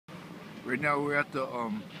Right now we're at the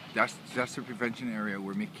disaster prevention area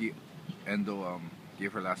where Miki Endo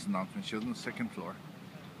gave her last announcement. She was on the second floor.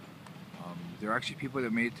 There are actually people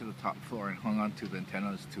that made it to the top floor and hung on to the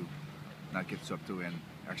antennas to not get swept away and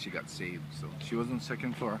actually got saved. So she was on the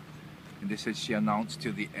second floor, and they said she announced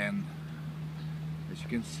to the end. As you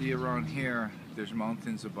can see around here, there's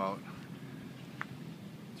mountains about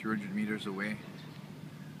 300 meters away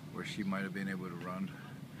where she might have been able to run.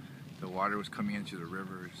 The water was coming into the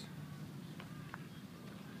rivers.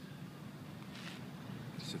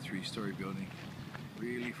 It's a 3-story building,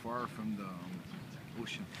 really far from the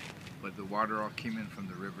ocean, but the water all came in from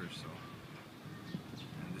the rivers. So,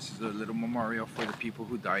 and this is a little memorial for the people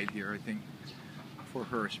who died here. I think for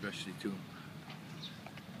her especially too.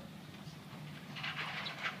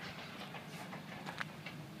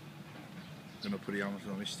 I'm gonna put the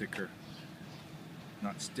Amazon sticker,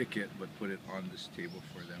 not stick it, but put it on this table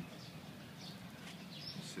for them.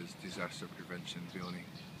 This is disaster prevention building.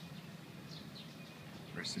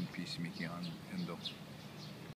 Rest in peace, Miki Endo.